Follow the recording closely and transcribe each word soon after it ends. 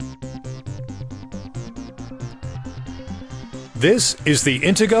This is the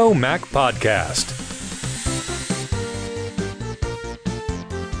Intego Mac Podcast.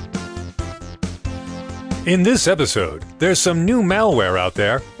 In this episode, there's some new malware out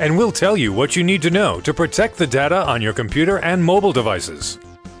there, and we'll tell you what you need to know to protect the data on your computer and mobile devices.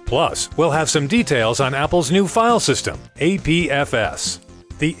 Plus, we'll have some details on Apple's new file system, APFS.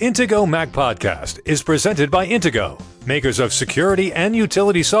 The Intego Mac Podcast is presented by Intego, makers of security and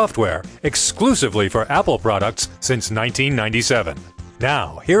utility software exclusively for Apple products since 1997.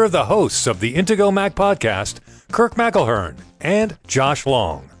 Now, here are the hosts of the Intego Mac Podcast, Kirk McElhearn and Josh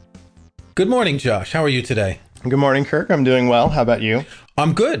Long. Good morning, Josh. How are you today? Good morning, Kirk. I'm doing well. How about you?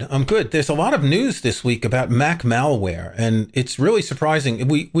 I'm good. There's a lot of news this week about Mac malware, and it's really surprising.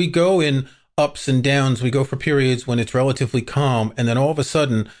 We go in ups and downs. We go for periods when it's relatively calm, and then all of a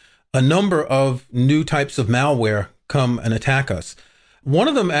sudden, a number of new types of malware come and attack us. One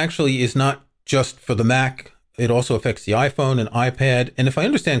of them actually is not just for the Mac. It also affects the iPhone and iPad, and if I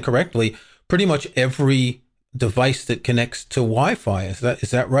understand correctly, pretty much every device that connects to Wi-Fi. Is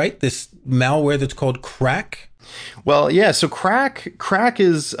that right? This malware that's called Crack? Well, yeah. So Crack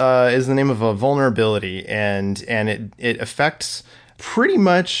is the name of a vulnerability, and it affects pretty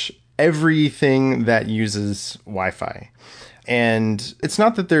much everything that uses Wi-Fi. And it's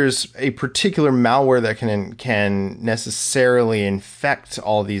not that there's a particular malware that can necessarily infect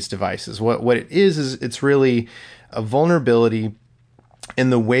all these devices. What it is it's really a vulnerability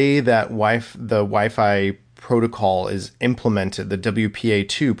in the way that the Wi-Fi protocol is implemented, the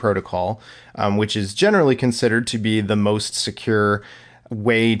WPA2 protocol, which is generally considered to be the most secure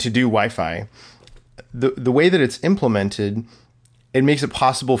way to do Wi-Fi. The way that it's implemented, it makes it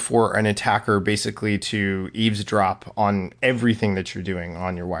possible for an attacker basically to eavesdrop on everything that you're doing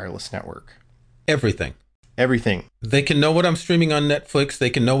on your wireless network. Everything. They can know what I'm streaming on Netflix, they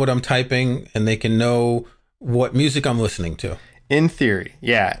can know what I'm typing, and they can know what music I'm listening to. In theory,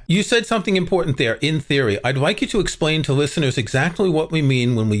 yeah. You said something important there, in theory. I'd like you to explain to listeners exactly what we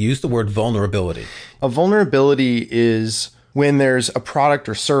mean when we use the word vulnerability. A vulnerability is when there's a product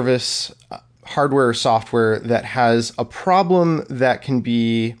or service, hardware or software that has a problem that can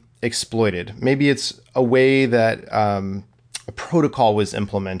be exploited. Maybe it's a way that a protocol was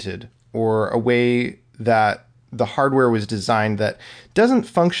implemented, or a way that the hardware was designed that doesn't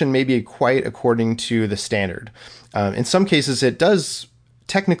function maybe quite according to the standard. In some cases, it does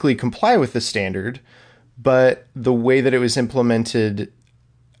technically comply with the standard, but the way that it was implemented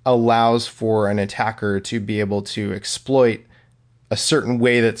allows for an attacker to be able to exploit a certain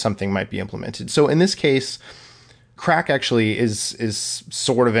way that something might be implemented. So in this case, Crack actually is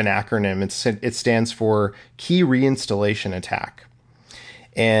sort of an acronym. It stands for Key Reinstallation Attack.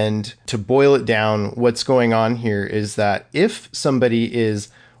 And to boil it down, what's going on here is that if somebody is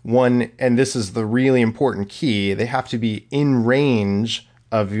and this is the really important key, they have to be in range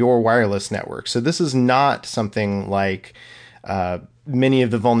of your wireless network. So this is not something like many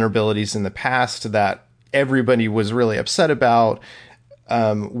of the vulnerabilities in the past that everybody was really upset about,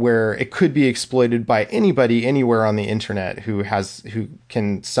 where it could be exploited by anybody anywhere on the internet who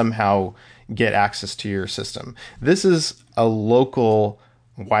can somehow get access to your system. This is a local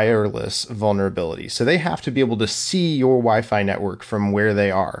wireless vulnerability. So they have to be able to see your Wi-Fi network from where they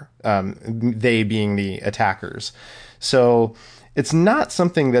are, they being the attackers. So it's not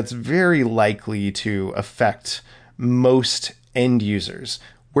something that's very likely to affect most end users.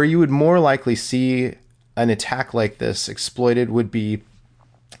 Where you would more likely see an attack like this exploited would be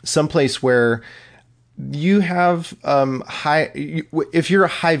someplace where you have if you're a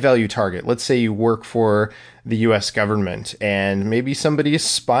high value target. Let's say you work for the US government, and maybe somebody is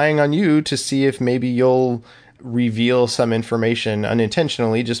spying on you to see if maybe you'll reveal some information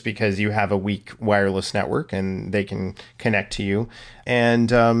unintentionally just because you have a weak wireless network and they can connect to you, and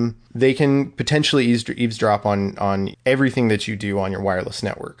they can potentially eavesdrop on everything that you do on your wireless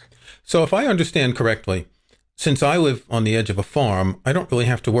network. So if I understand correctly, since I live on the edge of a farm, I don't really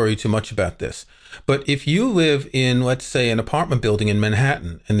have to worry too much about this. But if you live in, let's say, an apartment building in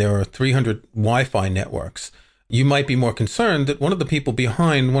Manhattan, and there are 300 Wi-Fi networks, you might be more concerned that one of the people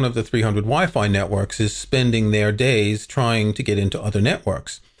behind one of the 300 Wi-Fi networks is spending their days trying to get into other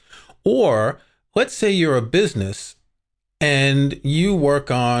networks. Or let's say you're a business and you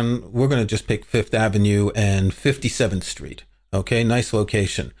work on, we're going to just pick Fifth Avenue and 57th Street. Okay, nice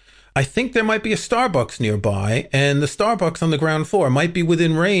location. I think there might be a Starbucks nearby, and the Starbucks on the ground floor might be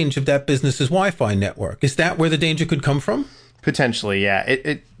within range of that business's Wi-Fi network. Is that where the danger could come from? Potentially, yeah.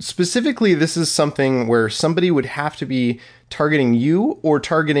 It specifically, this is something where somebody would have to be targeting you or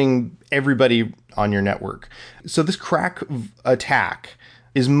targeting everybody on your network. So this Crack attack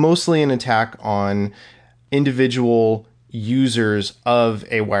is mostly an attack on individual users of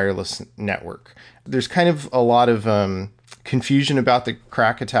a wireless network. There's kind of a lot of confusion about the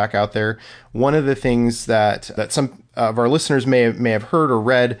crack attack out there. One of the things that some of our listeners may have heard or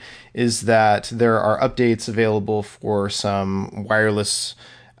read is that there are updates available for some wireless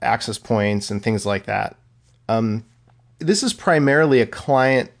access points and things like that. This is primarily a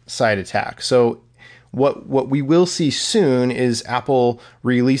client-side attack. So what we will see soon is Apple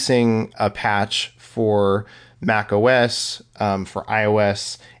releasing a patch for Mac OS, for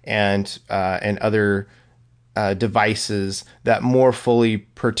iOS, and other devices that more fully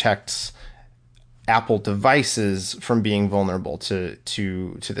protects Apple devices from being vulnerable to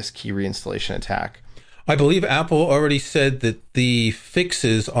this key reinstallation attack. I believe Apple already said that the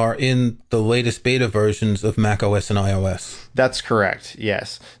fixes are in the latest beta versions of macOS and iOS. That's correct.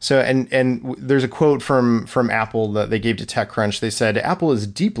 Yes. So, and there's a quote from Apple that they gave to TechCrunch. They said, Apple is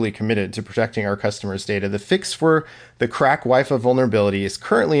deeply committed to protecting our customers' data. The fix for the crack Wi-Fi vulnerability is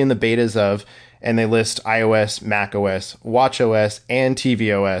currently in the betas of, and they list iOS, macOS, watchOS, and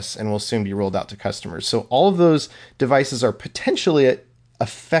tvOS, and will soon be rolled out to customers. So all of those devices are potentially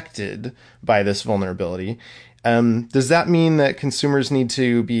affected by this vulnerability. Does that mean that consumers need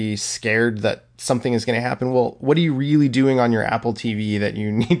to be scared that something is going to happen? Well, what are you really doing on your Apple TV that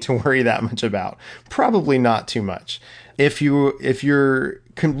you need to worry that much about? Probably not too much. If you're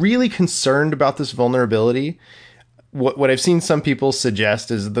really concerned about this vulnerability, what I've seen some people suggest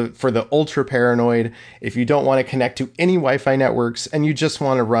is for the ultra paranoid, if you don't want to connect to any Wi-Fi networks and you just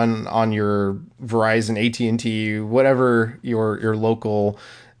want to run on your Verizon, AT&T, whatever your local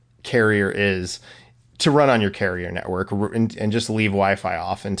carrier is, to run on your carrier network and just leave Wi-Fi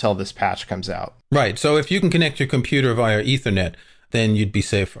off until this patch comes out. Right. So if you can connect your computer via Ethernet, then you'd be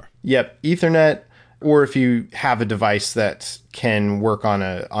safer. Yep. Ethernet, or if you have a device that can work on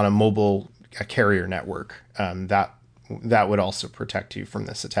a mobile carrier network, that would also protect you from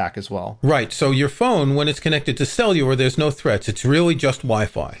this attack as well. Right. So your phone, when it's connected to cellular, there's no threats. It's really just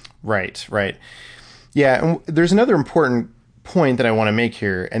Wi-Fi. Right. Yeah. And there's another important point that I want to make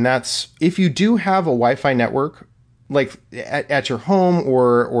here, and that's if you do have a Wi-Fi network, like at your home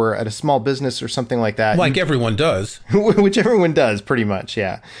or at a small business or something like that. Like everyone does. Which everyone does, pretty much,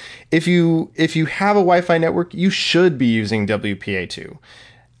 yeah. If you have a Wi-Fi network, you should be using WPA2.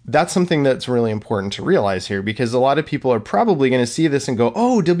 That's something that's really important to realize here, because a lot of people are probably going to see this and go,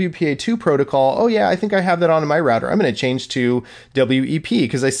 oh, WPA2 protocol. Oh, yeah, I think I have that on my router. I'm going to change to WEP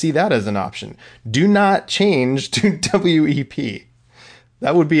because I see that as an option. Do not change to WEP.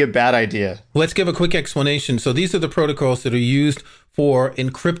 That would be a bad idea. Let's give a quick explanation. So these are the protocols that are used for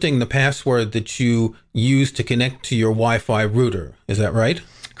encrypting the password that you use to connect to your Wi-Fi router. Is that right?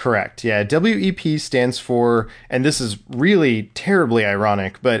 Correct. Yeah. WEP stands for, and this is really terribly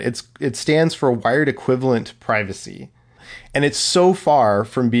ironic, but it stands for Wired Equivalent Privacy. And it's so far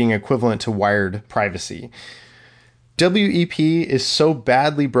from being equivalent to wired privacy. WEP is so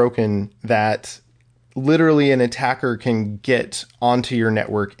badly broken that literally an attacker can get onto your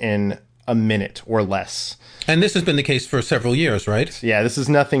network in a minute or less. And this has been the case for several years, right? Yeah, this is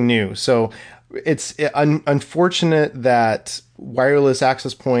nothing new. So it's unfortunate that wireless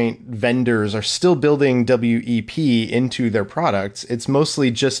access point vendors are still building WEP into their products. It's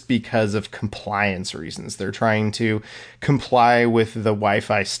mostly just because of compliance reasons. They're trying to comply with the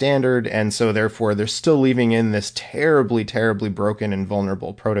Wi-Fi standard, and so therefore they're still leaving in this terribly, terribly broken and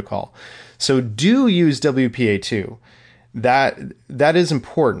vulnerable protocol. So do use WPA2. That is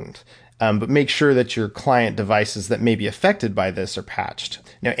important. But make sure that your client devices that may be affected by this are patched.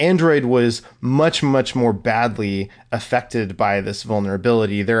 Now, Android was much, much more badly affected by this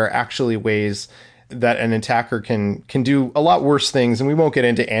vulnerability. There are actually ways that an attacker can do a lot worse things, and we won't get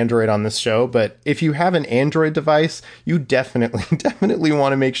into Android on this show, but if you have an Android device, you definitely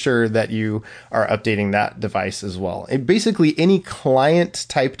want to make sure that you are updating that device as well. And basically, any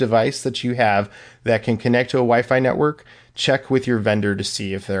client-type device that you have that can connect to a Wi-Fi network, check with your vendor to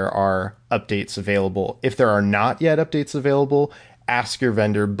see if there are updates available. If there are not yet updates available, ask your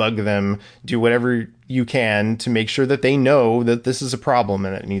vendor, bug them, do whatever you can to make sure that they know that this is a problem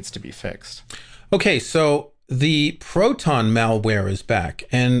and it needs to be fixed. Okay, so the Proton malware is back,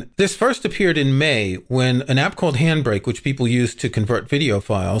 and this first appeared in May when an app called Handbrake, which people use to convert video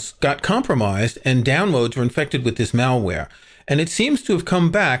files, got compromised and downloads were infected with this malware. And it seems to have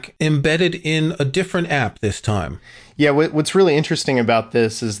come back embedded in a different app this time. Yeah, what's really interesting about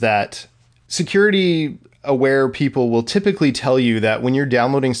this is that security-aware people will typically tell you that when you're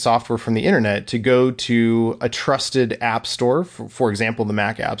downloading software from the internet to go to a trusted app store, for example, the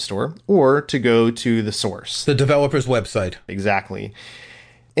Mac App Store, or to go to the source. The developer's website. Exactly.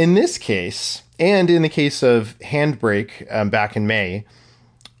 In this case, and in the case of Handbrake back in May,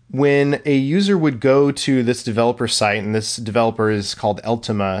 when a user would go to this developer site, and this developer is called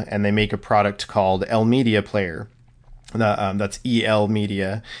Eltima, and they make a product called Elmedia Player. That's EL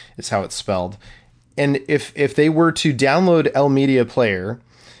Media is how it's spelled. And if they were to download Elmedia Player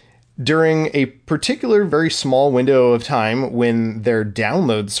during a particular very small window of time when their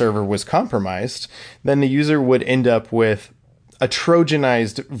download server was compromised, then the user would end up with a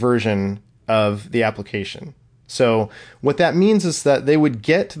Trojanized version of the application. So what that means is that they would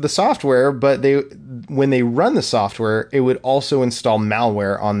get the software, but when they run the software, it would also install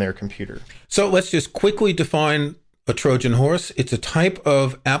malware on their computer. So let's just quickly define a Trojan horse. It's a type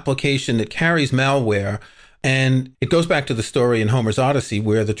of application that carries malware, and it goes back to the story in Homer's Odyssey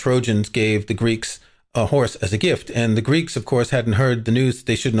where the Trojans gave the Greeks a horse as a gift, and the Greeks, of course, hadn't heard the news that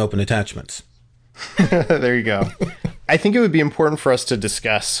they shouldn't open attachments. There you go. I think it would be important for us to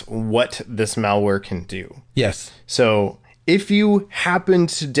discuss what this malware can do. Yes. So if you happen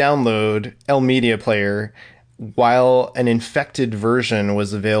to download Elmedia Player while an infected version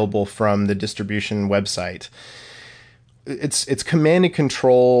was available from the distribution website, it's command and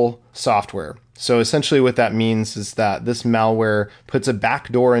control software. So essentially what that means is that this malware puts a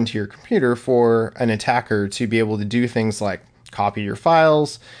backdoor into your computer for an attacker to be able to do things like copy your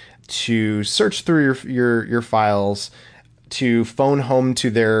files, to search through your files, to phone home to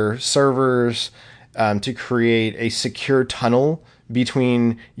their servers, to create a secure tunnel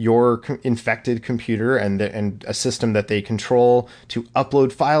between your infected computer and a system that they control, to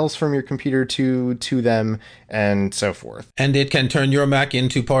upload files from your computer to them, and so forth. And it can turn your Mac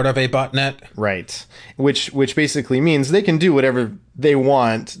into part of a botnet? Right. Which basically means they can do whatever they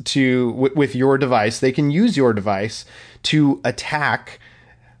want with your device. They can use your device to attack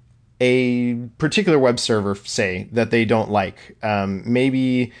a particular web server, say, that they don't like.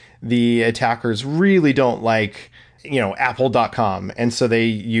 Maybe the attackers really don't like, apple.com. And so they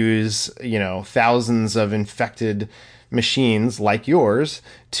use, thousands of infected machines like yours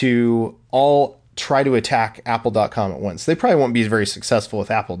to all try to attack apple.com at once. They probably won't be very successful with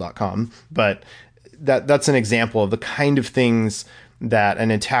apple.com, but that's an example of the kind of things that an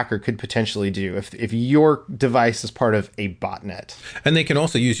attacker could potentially do if your device is part of a botnet. And they can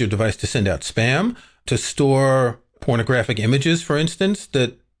also use your device to send out spam, to store pornographic images, for instance,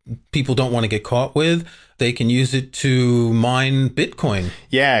 that people don't want to get caught with. They can use it to mine Bitcoin.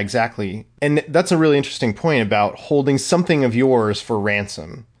 Yeah, exactly. And that's a really interesting point about holding something of yours for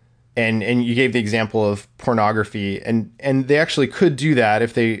ransom. And you gave the example of pornography, and they actually could do that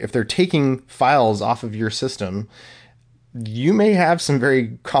if they're taking files off of your system. You may have some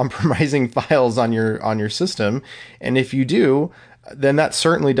very compromising files on your system, and if you do, then that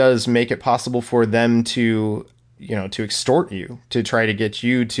certainly does make it possible for them to extort you, to try to get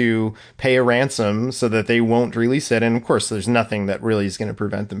you to pay a ransom so that they won't release it. And of course, there's nothing that really is going to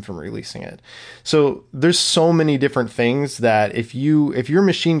prevent them from releasing it. So there's so many different things that if your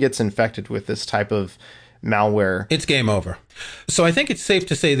machine gets infected with this type of malware, it's game over. So I think it's safe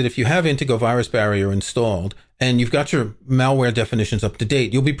to say that if you have Intego Virus Barrier installed and you've got your malware definitions up to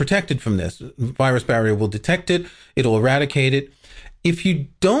date, you'll be protected from this. Virus Barrier will detect it. It'll eradicate it. If you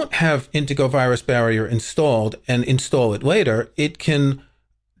don't have Intego Virus Barrier installed and install it later, it can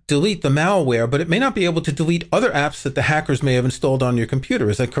delete the malware, but it may not be able to delete other apps that the hackers may have installed on your computer.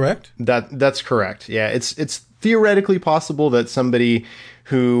 Is that correct? That's correct. Yeah, it's theoretically possible that somebody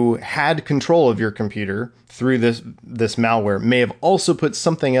who had control of your computer through this malware may have also put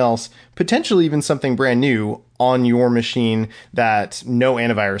something else, potentially even something brand new, on your machine that no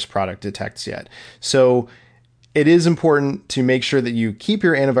antivirus product detects yet. So it is important to make sure that you keep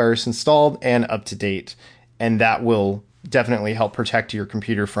your antivirus installed and up to date, and that will definitely help protect your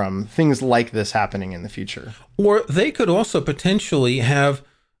computer from things like this happening in the future. Or they could also potentially have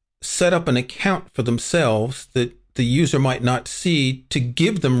set up an account for themselves that the user might not see to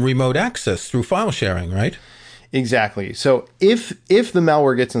give them remote access through file sharing, right? Exactly. So if the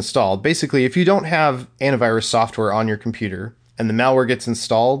malware gets installed, basically if you don't have antivirus software on your computer and the malware gets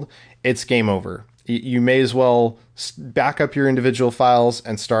installed, it's game over. You may as well back up your individual files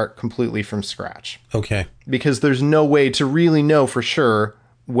and start completely from scratch. Okay. Because there's no way to really know for sure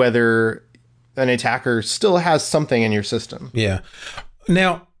whether an attacker still has something in your system. Yeah.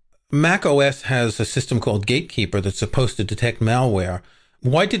 Now, Mac OS has a system called Gatekeeper that's supposed to detect malware.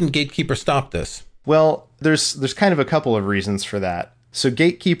 Why didn't Gatekeeper stop this? Well, there's kind of a couple of reasons for that. So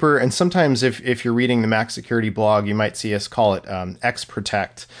Gatekeeper, and sometimes if you're reading the Mac Security blog, you might see us call it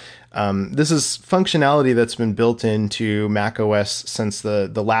XProtect. This is functionality that's been built into macOS since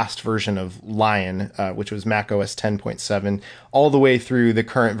the last version of Lion, which was macOS 10.7, all the way through the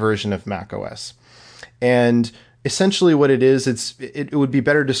current version of macOS. And essentially what it is, it would be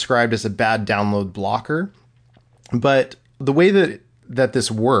better described as a bad download blocker. But the way that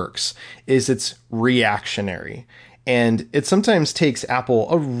this works is it's reactionary. And it sometimes takes Apple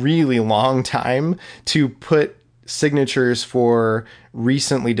a really long time to put signatures for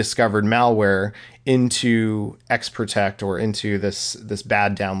recently discovered malware into XProtect or into this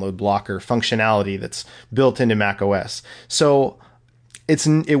bad download blocker functionality that's built into macOS. So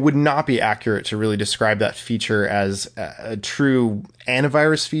it would not be accurate to really describe that feature as a true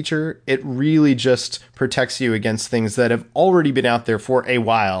antivirus feature. It really just protects you against things that have already been out there for a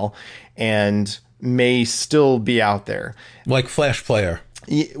while and may still be out there. Like Flash Player.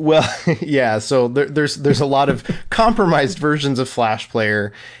 Well, yeah. So there's a lot of compromised versions of Flash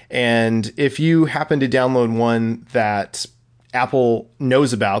Player. And if you happen to download one that Apple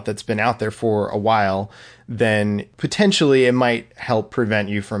knows about that's been out there for a while, then potentially it might help prevent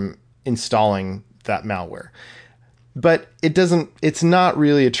you from installing that malware. But it's not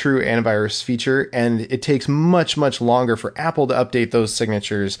really a true antivirus feature, and it takes much, much longer for Apple to update those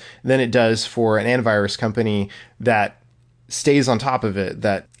signatures than it does for an antivirus company that stays on top of it.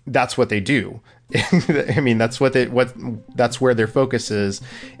 That's what they do. I mean, that's where their focus is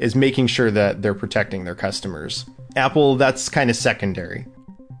making sure that they're protecting their customers. Apple, that's kind of secondary.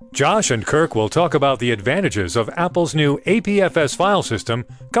 Josh and Kirk will talk about the advantages of Apple's new APFS file system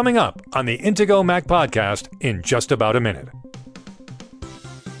coming up on the Intego Mac podcast in just about a minute.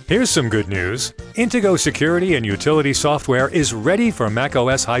 Here's some good news. Intego security and utility software is ready for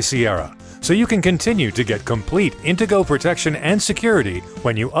macOS High Sierra, so you can continue to get complete Intego protection and security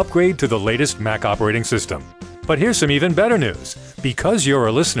when you upgrade to the latest Mac operating system. But here's some even better news. Because you're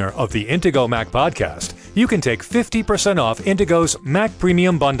a listener of the Intego Mac podcast, you can take 50% off Intego's Mac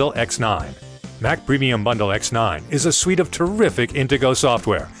Premium Bundle X9. Mac Premium Bundle X9 is a suite of terrific Intego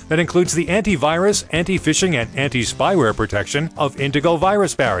software that includes the antivirus, anti-phishing, and anti-spyware protection of Intego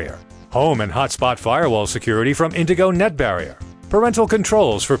Virus Barrier, home and hotspot firewall security from Intego Net Barrier, parental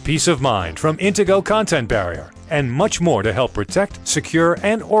controls for peace of mind from Intego Content Barrier, and much more to help protect, secure,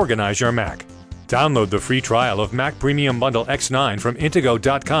 and organize your Mac. Download the free trial of Mac Premium Bundle X9 from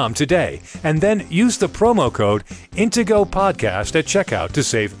Intego.com today, and then use the promo code IntegoPodcast at checkout to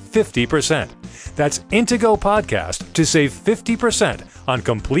save 50%. That's Intego Podcast to save 50% on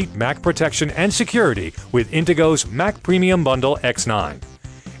complete Mac protection and security with Intego's Mac Premium Bundle X9.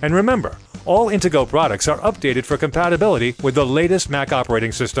 And remember, all Intego products are updated for compatibility with the latest Mac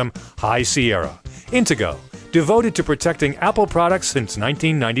operating system, High Sierra. Intego, devoted to protecting Apple products since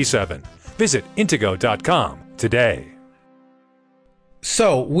 1997. Visit Intego.com today.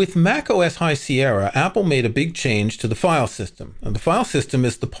 So, with macOS High Sierra, Apple made a big change to the file system. And the file system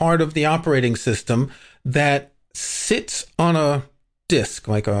is the part of the operating system that sits on a disk,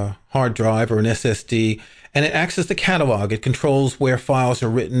 like a hard drive or an SSD, and it acts as the catalog. It controls where files are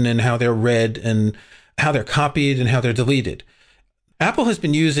written and how they're read and how they're copied and how they're deleted. Apple has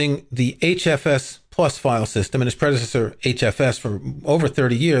been using the HFS Plus file system and its predecessor HFS for over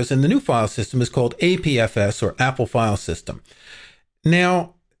 30 years, and the new file system is called APFS, or Apple File System.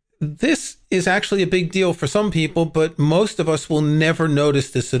 Now, this is actually a big deal for some people, but most of us will never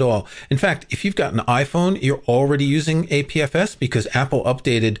notice this at all. In fact, if you've got an iPhone, you're already using APFS because Apple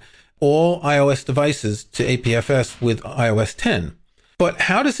updated all iOS devices to APFS with iOS 10. But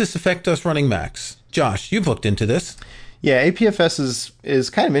how does this affect us running Macs? Josh, you've looked into this. Yeah, APFS is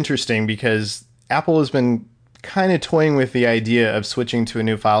kind of interesting because Apple has been kind of toying with the idea of switching to a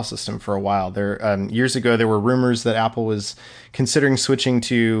new file system for a while. Years ago, there were rumors that Apple was considering switching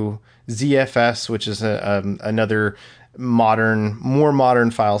to ZFS, which is another more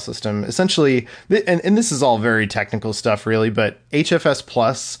modern file system. Essentially, and this is all very technical stuff, really, but HFS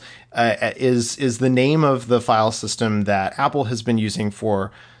Plus is the name of the file system that Apple has been using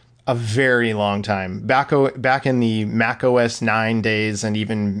for a very long time. Back in the macOS 9 days, and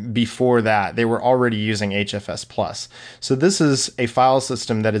even before that, they were already using HFS Plus. So this is a file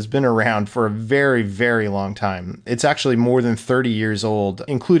system that has been around for a very, very long time. It's actually more than 30 years old,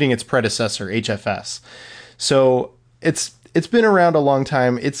 including its predecessor, HFS. So it's been around a long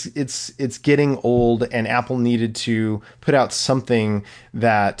time. It's getting old, and Apple needed to put out something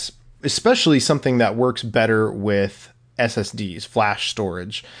that, especially something that works better with SSDs, flash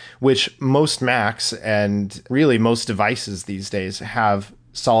storage, which most Macs and really most devices these days have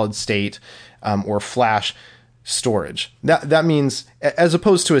solid state or flash storage. That means, as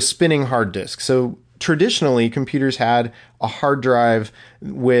opposed to a spinning hard disk. So traditionally, computers had a hard drive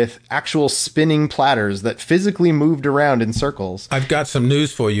with actual spinning platters that physically moved around in circles. I've got some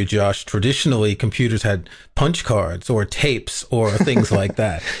news for you, Josh. Traditionally, computers had punch cards or tapes or things like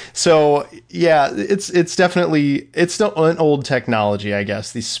that. So, yeah, it's definitely, it's still an old technology, I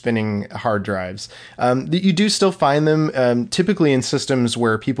guess, these spinning hard drives. You do still find them typically in systems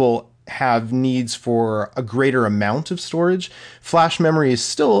where people have needs for a greater amount of storage. Flash memory is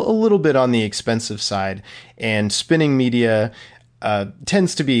still a little bit on the expensive side, and spinning media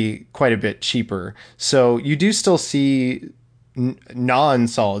tends to be quite a bit cheaper. So you do still see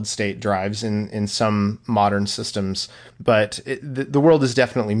non-solid state drives in some modern systems, but the world is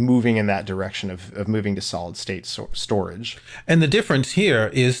definitely moving in that direction of moving to solid state storage. And the difference here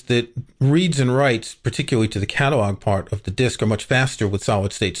is that reads and writes, particularly to the catalog part of the disk, are much faster with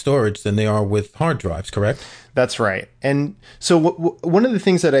solid state storage than they are with hard drives, correct? That's right. And so one of the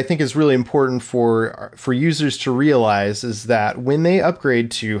things that I think is really important for users to realize is that when they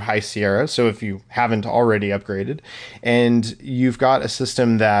upgrade to High Sierra, so if you haven't already upgraded, and you've got a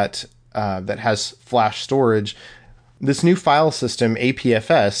system that has flash storage, this new file system,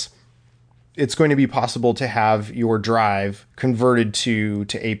 APFS, it's going to be possible to have your drive converted to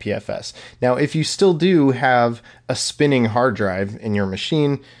APFS. Now, if you still do have a spinning hard drive in your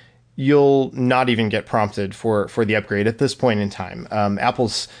machine, you'll not even get prompted for the upgrade at this point in time.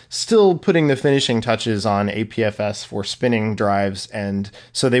 Apple's still putting the finishing touches on APFS for spinning drives, and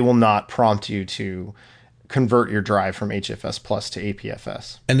so they will not prompt you to convert your drive from HFS Plus to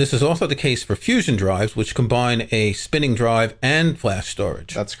APFS. And this is also the case for Fusion drives, which combine a spinning drive and flash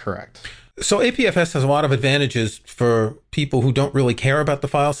storage. That's correct. So APFS has a lot of advantages for people who don't really care about the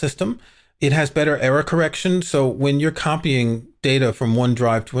file system. It has better error correction. So when you're copying data from one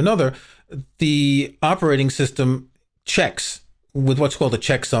drive to another, the operating system checks with what's called a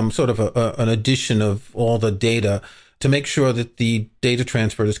checksum, sort of an addition of all the data to make sure that the data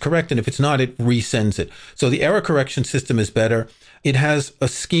transfer is correct. And if it's not, it resends it. So the error correction system is better. It has a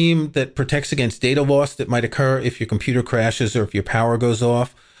scheme that protects against data loss that might occur if your computer crashes or if your power goes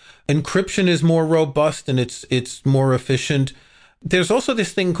off. Encryption is more robust and it's more efficient. There's also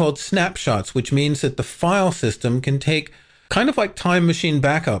this thing called snapshots, which means that the file system can take, kind of like time machine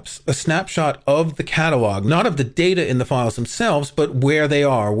backups, a snapshot of the catalog, not of the data in the files themselves, but where they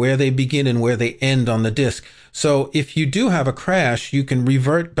are, where they begin and where they end on the disk. So if you do have a crash, you can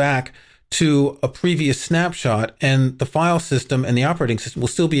revert back to a previous snapshot and the file system and the operating system will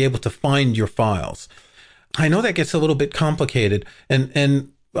still be able to find your files. I know that gets a little bit complicated,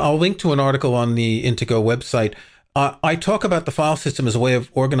 and I'll link to an article on the Intego website. I talk about the file system as a way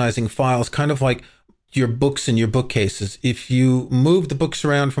of organizing files, kind of like your books and your bookcases. If you move the books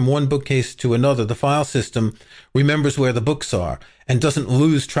around from one bookcase to another, the file system remembers where the books are and doesn't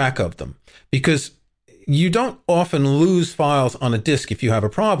lose track of them. Because you don't often lose files on a disk if you have a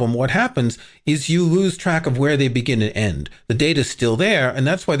problem. What happens is you lose track of where they begin and end. The data's still there, and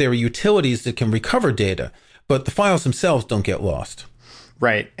that's why there are utilities that can recover data, but the files themselves don't get lost.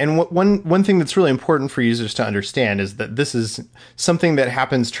 Right. And one thing that's really important for users to understand is that this is something that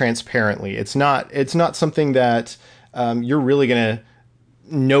happens transparently. It's not something that you're really going to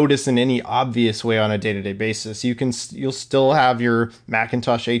notice in any obvious way on a day-to-day basis. You'll still have your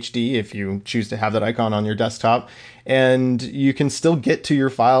Macintosh HD if you choose to have that icon on your desktop, and you can still get to your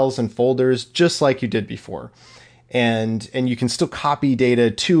files and folders just like you did before. And you can still copy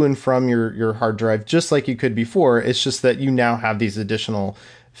data to and from your hard drive just like you could before. It's just that you now have these additional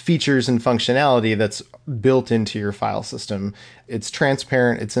features and functionality that's built into your file system. It's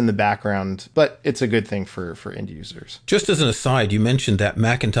transparent, it's in the background, but it's a good thing for end users. Just as an aside, you mentioned that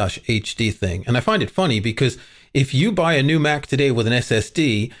Macintosh HD thing, and I find it funny because if you buy a new Mac today with an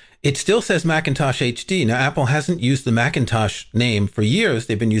SSD, it still says Macintosh HD. Now, Apple hasn't used the Macintosh name for years.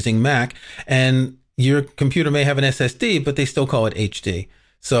 They've been using Mac, and your computer may have an SSD, but they still call it HD.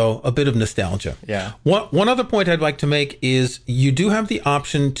 So a bit of nostalgia. Yeah. One other point I'd like to make is you do have the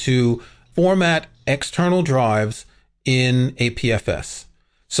option to format external drives in APFS.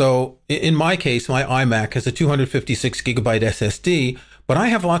 So in my case, my iMac has a 256 gigabyte SSD, but I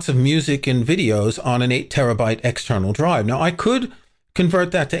have lots of music and videos on an 8 terabyte external drive. Now, I could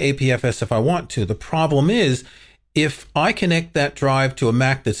convert that to APFS if I want to. The problem is, if I connect that drive to a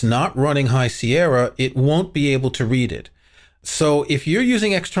Mac that's not running High Sierra, it won't be able to read it. So if you're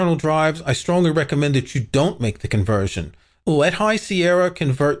using external drives, I strongly recommend that you don't make the conversion. Let High Sierra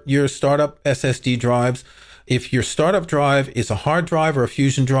convert your startup SSD drives. If your startup drive is a hard drive or a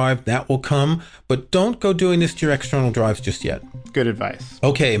Fusion drive, that will come, but don't go doing this to your external drives just yet. Good advice.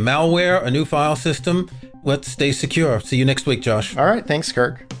 Okay, malware, a new file system. Let's stay secure. See you next week, Josh. All right, thanks,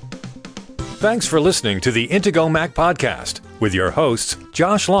 Kirk. Thanks for listening to the Intego Mac Podcast with your hosts,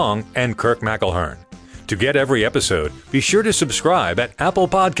 Josh Long and Kirk McElhearn. To get every episode, be sure to subscribe at Apple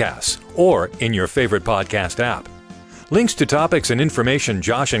Podcasts or in your favorite podcast app. Links to topics and information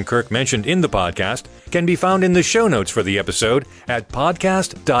Josh and Kirk mentioned in the podcast can be found in the show notes for the episode at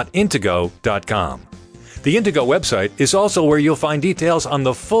podcast.intego.com. The Intego website is also where you'll find details on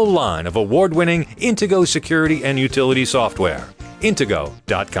the full line of award-winning Intego security and utility software.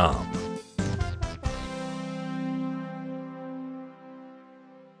 Intego.com.